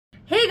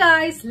Hey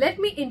guys, let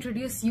me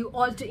introduce you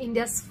all to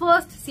India's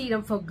first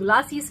serum for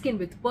glassy skin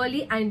with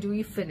pearly and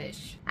dewy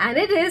finish. And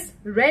it is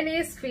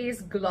Renee's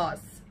Face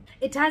Gloss.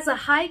 It has a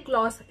high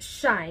gloss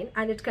shine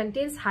and it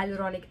contains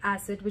hyaluronic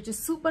acid, which is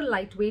super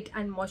lightweight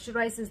and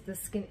moisturizes the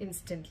skin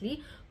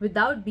instantly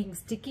without being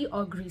sticky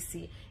or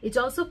greasy. It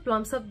also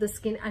plumps up the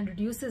skin and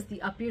reduces the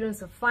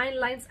appearance of fine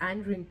lines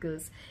and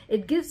wrinkles.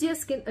 It gives your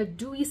skin a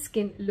dewy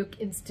skin look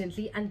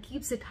instantly and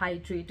keeps it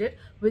hydrated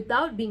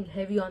without being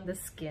heavy on the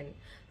skin.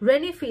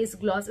 Renee Face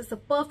Gloss is a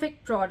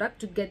perfect product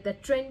to get the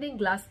trending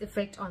glass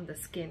effect on the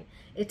skin.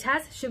 It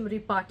has shimmery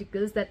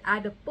particles that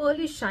add a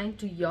pearly shine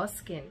to your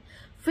skin.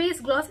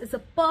 Face Gloss is a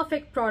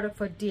perfect product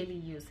for daily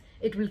use.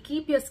 It will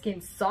keep your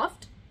skin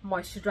soft,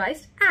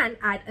 moisturized and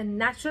add a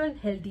natural and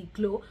healthy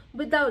glow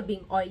without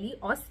being oily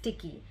or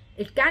sticky.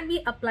 It can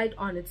be applied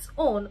on its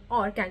own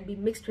or can be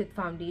mixed with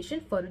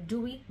foundation for a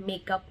dewy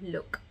makeup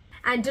look.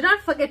 And do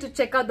not forget to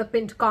check out the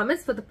pinned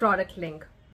comments for the product link.